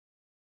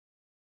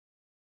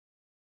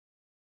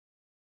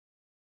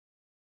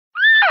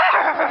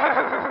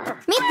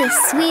Meet the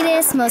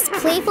sweetest, most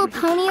playful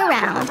pony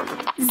around,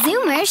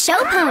 Zoomer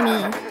Show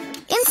Pony.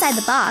 Inside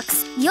the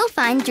box, you'll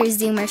find your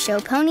Zoomer Show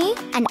Pony,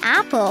 an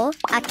apple,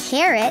 a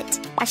carrot,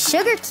 a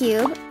sugar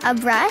cube, a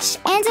brush,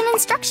 and an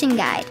instruction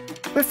guide.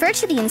 Refer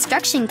to the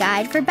instruction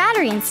guide for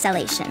battery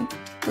installation.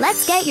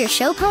 Let's get your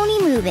Show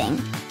Pony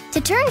moving.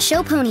 To turn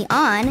Show Pony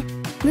on,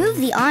 move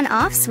the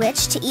on-off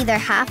switch to either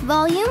half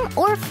volume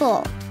or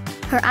full.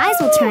 Her eyes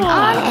will turn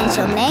on and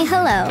she'll neigh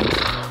hello.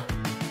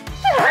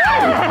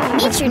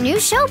 Meet your new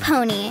Show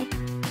Pony.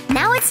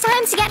 Now it's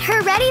time to get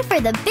her ready for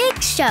the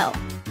big show.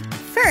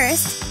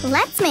 First,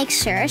 let's make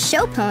sure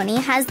Show Pony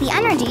has the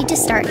energy to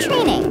start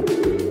training.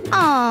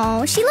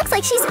 Oh, she looks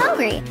like she's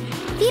hungry.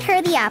 Feed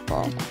her the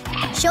apple.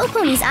 Show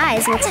Pony's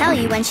eyes will tell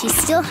you when she's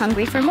still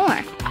hungry for more,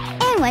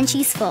 and when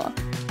she's full.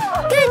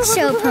 Good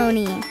Show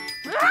Pony!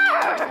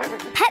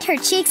 Pet her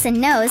cheeks and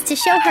nose to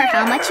show her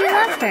how much you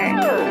love her.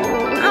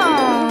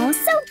 Oh,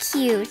 so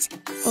cute!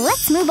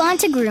 Let's move on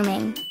to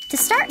grooming. To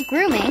start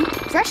grooming,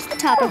 brush the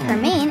top of her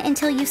mane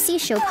until you see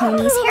Show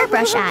Pony's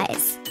hairbrush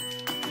eyes.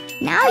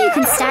 Now you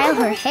can style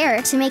her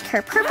hair to make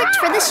her perfect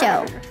for the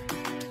show.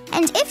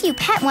 And if you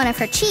pet one of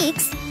her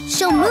cheeks,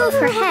 she'll move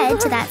her head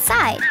to that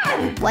side.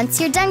 Once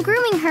you're done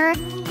grooming her,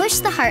 push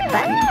the heart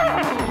button.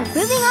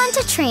 Moving on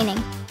to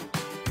training.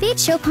 Feed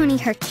Show Pony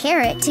her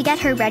carrot to get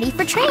her ready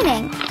for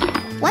training.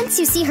 Once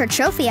you see her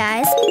trophy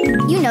eyes,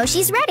 you know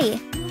she's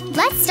ready.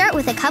 Let's start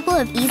with a couple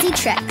of easy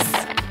tricks.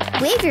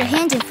 Wave your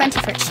hand in front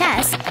of her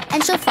chest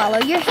and she'll follow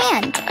your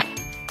hand.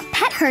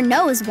 Pet her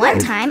nose one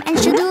time and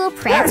she'll do a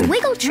prance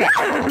wiggle trick.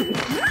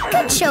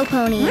 Good Show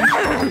Pony!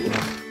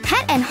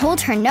 Pet and hold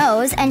her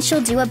nose and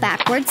she'll do a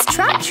backwards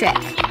trot trick.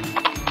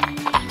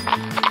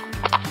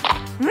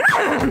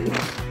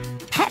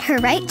 Pet her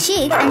right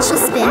cheek and she'll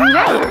spin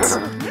right.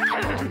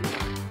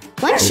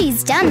 Once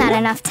she's done that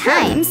enough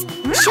times,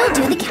 she'll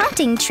do the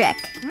counting trick.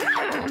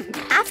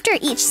 After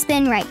each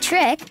spin right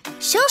trick,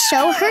 she'll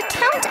show her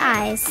count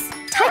eyes.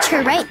 Touch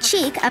her right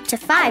cheek up to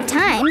 5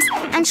 times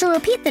and she'll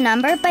repeat the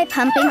number by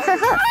pumping her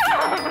hoof.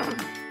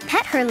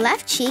 Pet her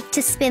left cheek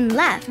to spin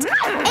left,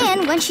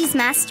 and when she's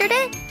mastered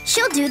it,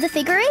 she'll do the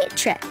figure 8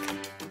 trick.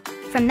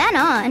 From then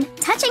on,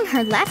 touching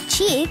her left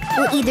cheek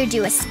will either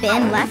do a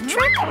spin left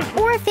trick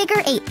or a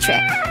figure 8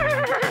 trick.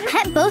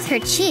 Pet both her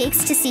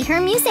cheeks to see her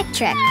music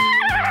trick.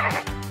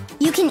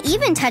 You can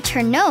even touch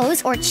her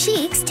nose or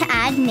cheeks to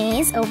add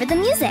neighs over the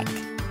music.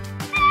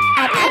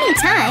 At any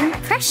time,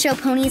 press Show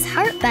Pony's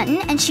heart button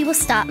and she will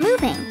stop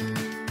moving.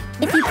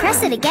 If you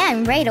press it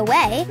again right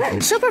away,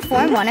 she'll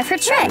perform one of her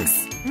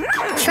tricks.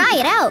 Try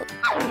it out!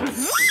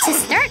 To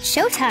start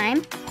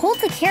Showtime, hold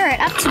the carrot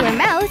up to her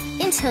mouth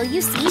until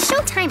you see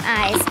Showtime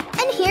eyes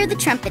and hear the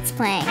trumpets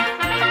playing.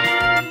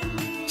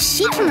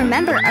 She can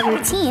remember a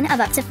routine of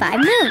up to 5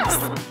 moves.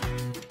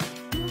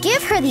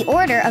 Give her the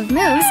order of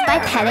moves by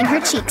petting her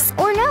cheeks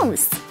or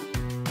nose.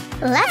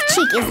 Left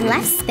cheek is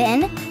left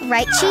spin,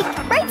 right cheek,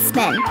 right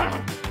spin.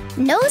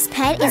 Nose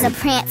pet is a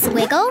prance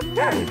wiggle.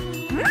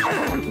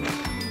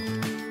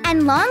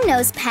 And long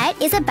nose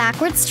pet is a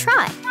backwards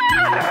trot.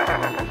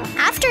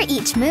 After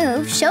each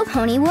move, Show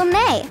Pony will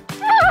neigh.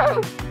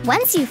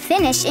 Once you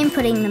finish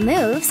inputting the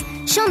moves,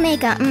 she'll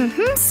make a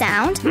mm-hmm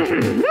sound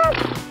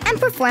and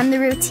perform the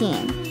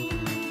routine.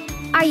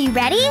 Are you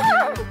ready?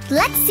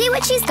 Let's see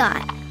what she's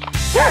got.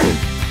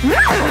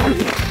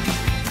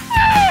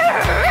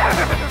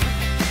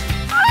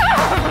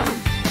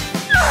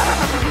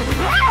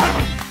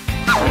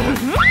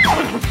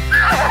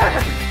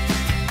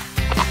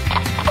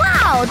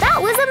 Wow, that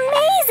was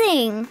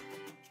amazing!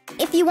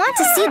 If you want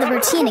to see the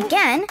routine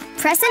again,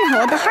 press and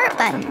hold the heart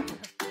button.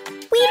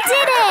 We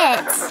did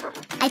it!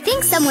 I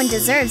think someone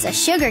deserves a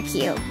sugar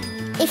cube.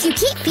 If you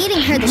keep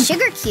feeding her the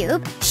sugar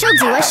cube, she'll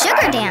do a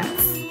sugar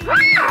dance.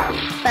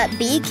 But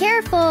be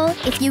careful.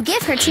 If you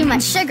give her too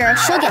much sugar,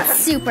 she'll get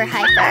super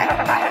hyper.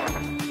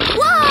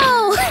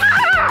 Whoa!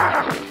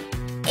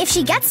 If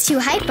she gets too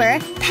hyper,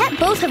 pet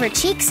both of her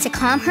cheeks to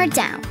calm her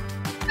down.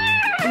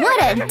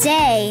 What a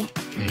day!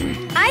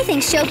 I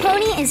think Show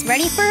Pony is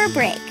ready for her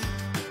break.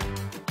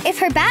 If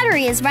her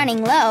battery is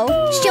running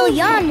low, she'll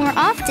yawn more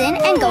often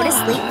and go to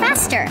sleep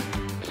faster.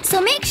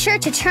 So make sure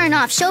to turn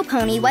off Show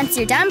Pony once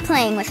you're done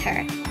playing with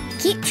her.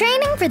 Keep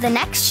training for the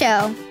next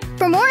show.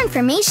 For more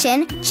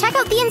information, check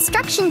out the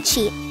instruction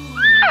sheet.